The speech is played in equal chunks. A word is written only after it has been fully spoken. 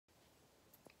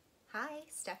Hi,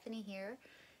 Stephanie here.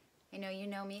 I know you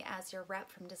know me as your rep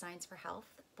from Designs for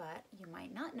Health, but you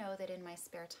might not know that in my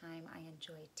spare time I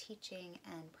enjoy teaching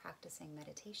and practicing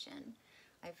meditation.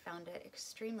 I've found it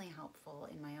extremely helpful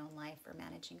in my own life for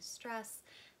managing stress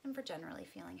and for generally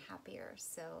feeling happier.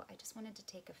 So I just wanted to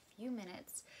take a few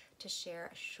minutes to share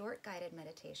a short guided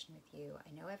meditation with you.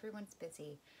 I know everyone's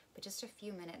busy, but just a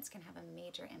few minutes can have a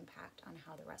major impact on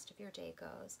how the rest of your day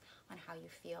goes, on how you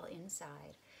feel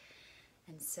inside.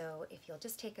 And so if you'll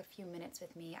just take a few minutes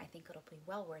with me, I think it'll be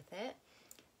well worth it.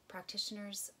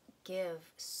 Practitioners give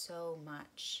so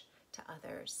much to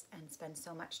others and spend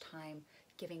so much time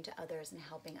giving to others and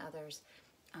helping others,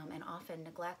 and often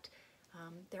neglect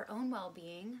their own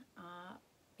well-being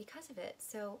because of it.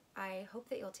 So I hope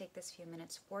that you'll take this few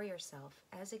minutes for yourself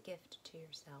as a gift to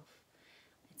yourself.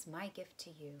 It's my gift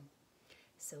to you.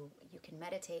 So you can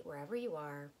meditate wherever you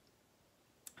are.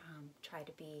 Try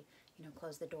to be,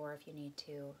 close the door if you need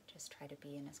to. Just try to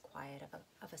be in as quiet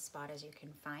of a spot as you can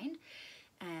find.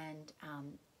 And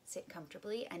sit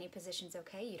comfortably. Any position's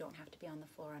okay. You don't have to be on the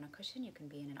floor on a cushion. You can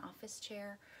be in an office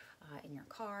chair, in your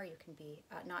car. You can be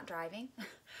not driving,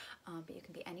 but you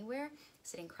can be anywhere,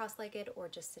 sitting cross-legged or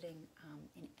just sitting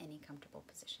in any comfortable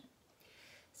position.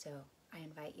 So I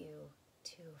invite you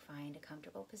to find a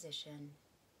comfortable position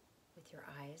with your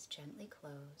eyes gently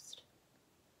closed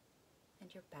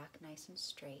and your back nice and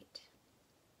straight.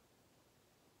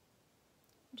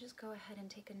 Just go ahead and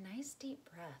take a nice deep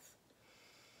breath.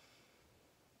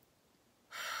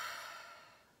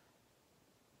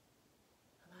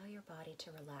 Allow your body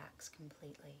to relax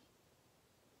completely.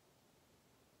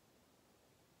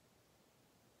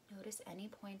 Notice any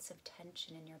points of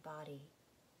tension in your body.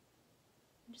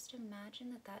 And just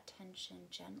imagine that that tension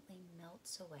gently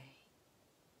melts away.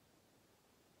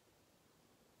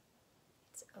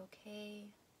 It's okay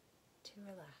to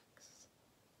relax.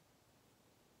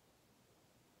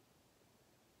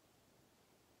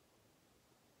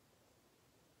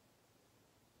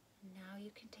 Now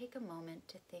you can take a moment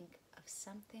to think of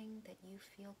something that you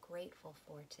feel grateful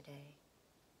for today.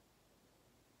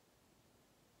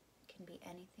 It can be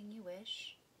anything you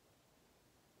wish.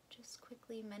 Just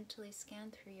quickly mentally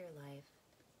scan through your life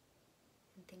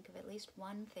and think of at least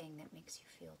one thing that makes you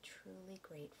feel truly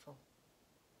grateful,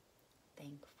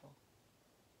 thankful.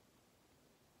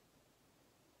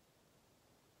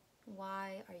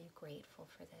 Why are you grateful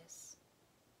for this?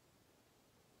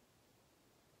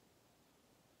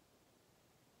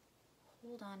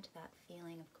 Hold on to that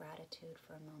feeling of gratitude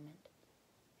for a moment.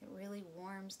 It really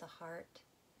warms the heart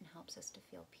and helps us to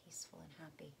feel peaceful and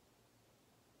happy.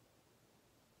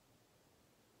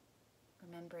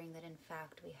 Remembering that in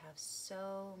fact we have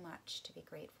so much to be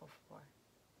grateful for.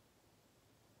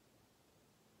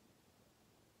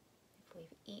 If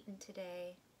we've eaten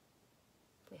today,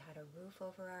 if we had a roof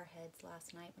over our heads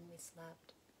last night when we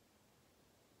slept,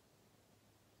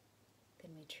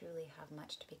 then we truly have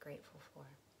much to be grateful for.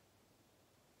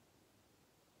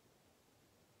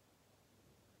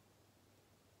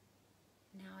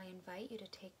 Now I invite you to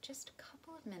take just a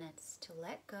couple of minutes to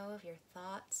let go of your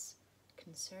thoughts,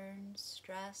 concerns,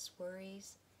 stress,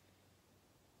 worries.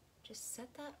 Just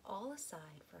set that all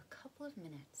aside for a couple of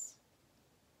minutes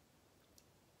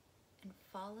and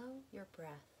follow your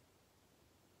breath.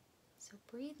 So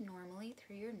breathe normally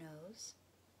through your nose.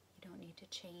 You don't need to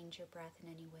change your breath in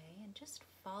any way, and just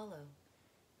follow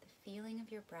the feeling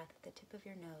of your breath at the tip of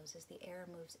your nose as the air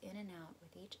moves in and out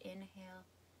with each inhale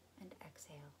and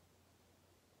exhale.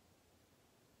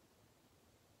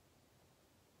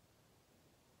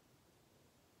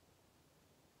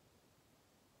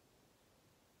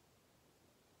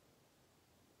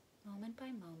 Moment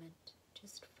by moment,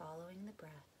 just following the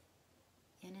breath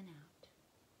in and out.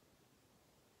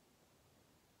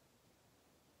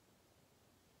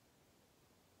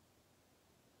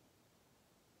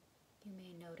 You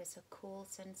may notice a cool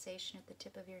sensation at the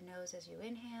tip of your nose as you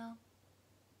inhale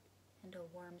and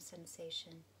a warm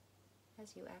sensation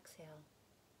as you exhale.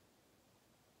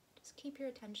 Just keep your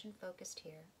attention focused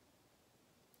here.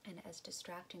 And as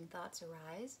distracting thoughts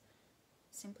arise,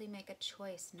 simply make a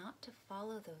choice not to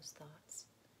follow those thoughts,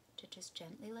 to just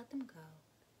gently let them go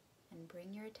and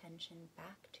bring your attention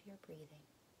back to your breathing.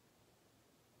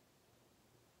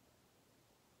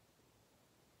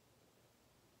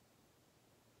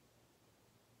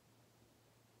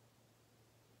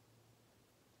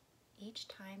 Each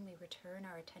time we return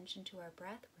our attention to our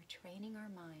breath, we're training our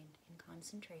mind in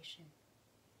concentration,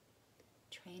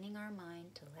 training our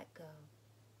mind to let go,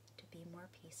 to be more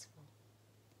peaceful.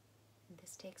 And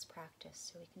this takes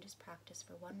practice, so we can just practice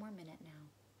for one more minute now.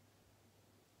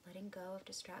 Letting go of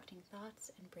distracting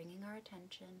thoughts and bringing our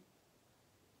attention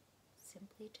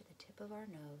simply to the tip of our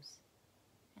nose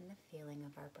and the feeling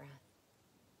of our breath.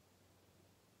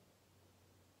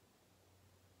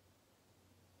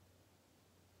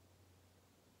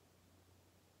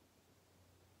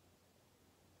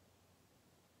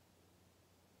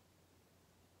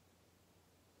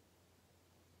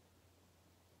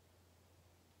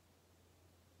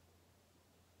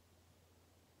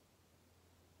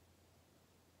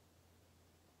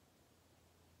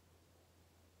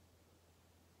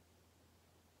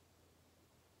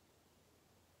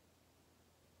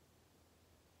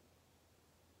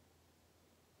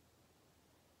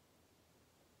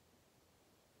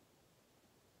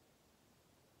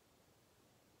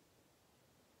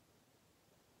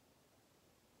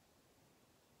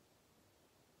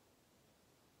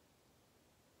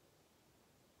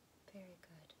 Very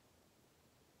good.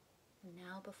 And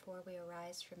now, before we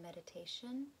arise from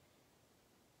meditation,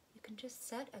 you can just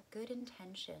set a good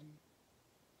intention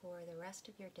for the rest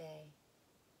of your day.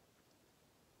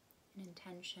 An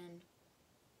intention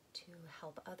to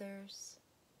help others,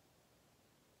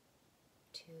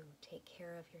 to take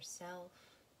care of yourself,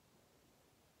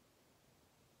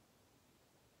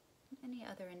 and any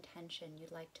other intention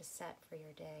you'd like to set for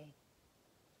your day.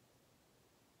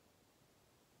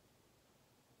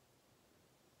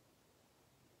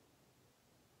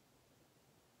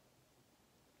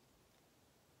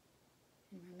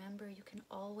 And remember, you can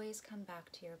always come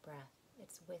back to your breath.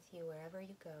 It's with you wherever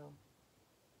you go.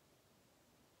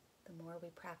 The more we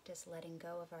practice letting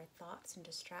go of our thoughts and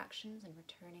distractions and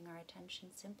returning our attention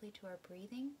simply to our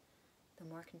breathing, the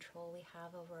more control we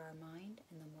have over our mind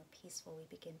and the more peaceful we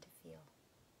begin to feel.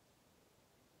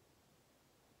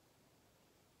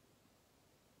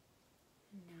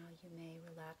 And now you may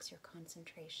relax your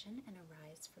concentration and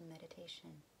arise from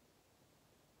meditation.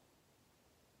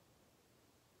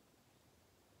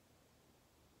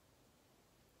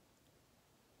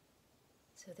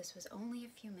 So this was only a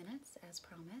few minutes, as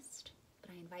promised, but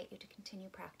I invite you to continue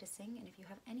practicing, and if you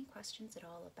have any questions at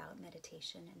all about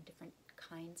meditation and different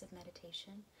kinds of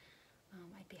meditation,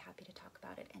 I'd be happy to talk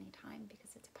about it anytime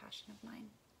because it's a passion of mine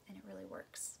and it really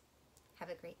works. Have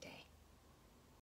a great day.